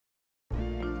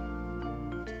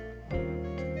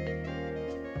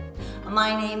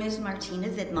My name is Martina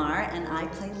Vidmar, and I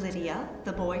play Lydia,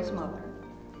 the boy's mother.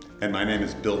 And my name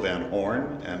is Bill Van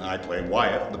Horn, and I play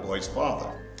Wyatt, the boy's father.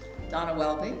 Donna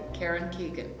Welby, Karen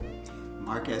Keegan.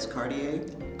 Marquez Cartier,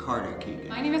 Carter Keegan.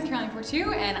 My name is Caroline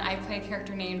Portu, and I play a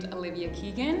character named Olivia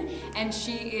Keegan, and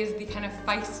she is the kind of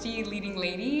feisty leading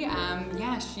lady.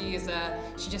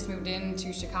 She just moved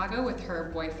into Chicago with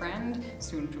her boyfriend,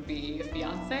 soon to be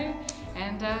fiance,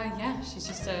 and she's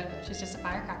just a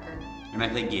firecracker. And I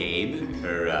play Gabe,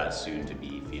 her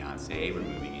soon-to-be fiance. We're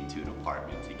moving into an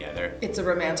apartment together. It's a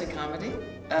romantic comedy,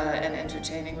 an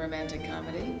entertaining romantic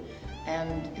comedy,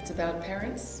 and it's about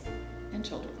parents and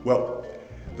children. Well,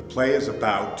 the play is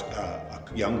about a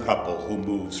young couple who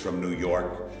moves from New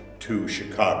York to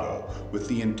Chicago with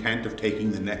the intent of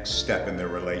taking the next step in their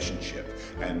relationship.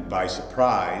 And by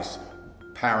surprise,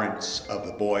 parents of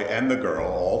the boy and the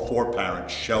girl, all four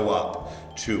parents, show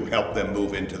up to help them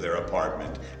move into their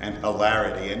apartment, and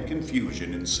hilarity and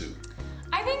confusion ensue.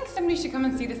 I think somebody should come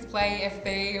and see this play if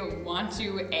they want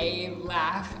to A,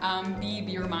 laugh, B,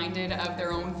 be reminded of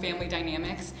their own family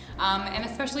dynamics, and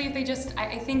especially if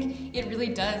I think it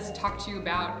really does talk to you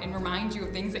about and remind you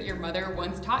of things that your mother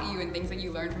once taught you and things that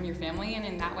you learned from your family, and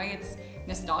in that way it's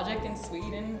nostalgic and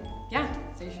sweet, and yeah,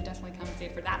 so you should definitely come and see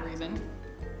it for that reason.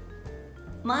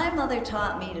 My mother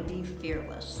taught me to be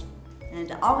fearless and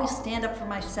to always stand up for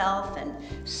myself and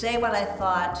say what I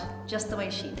thought just the way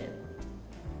she did.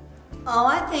 Oh,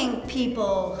 I think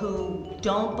people who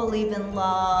don't believe in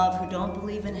love, who don't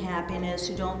believe in happiness,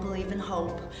 who don't believe in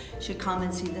hope should come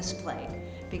and see this play,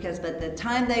 because by the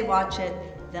time they watch it,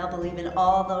 they'll believe in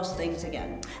all those things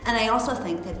again. And I also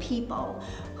think that people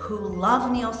who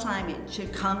love Neil Simon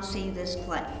should come see this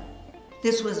play.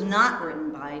 This was not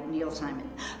written by Neil Simon,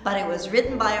 but it was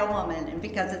written by a woman, and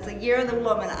because it's a year of the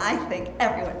woman, I think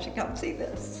everyone should come see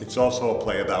this. It's also a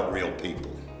play about real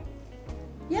people.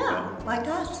 Yeah, like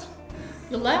us.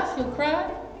 You'll laugh, you'll cry,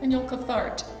 and you'll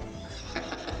cathart.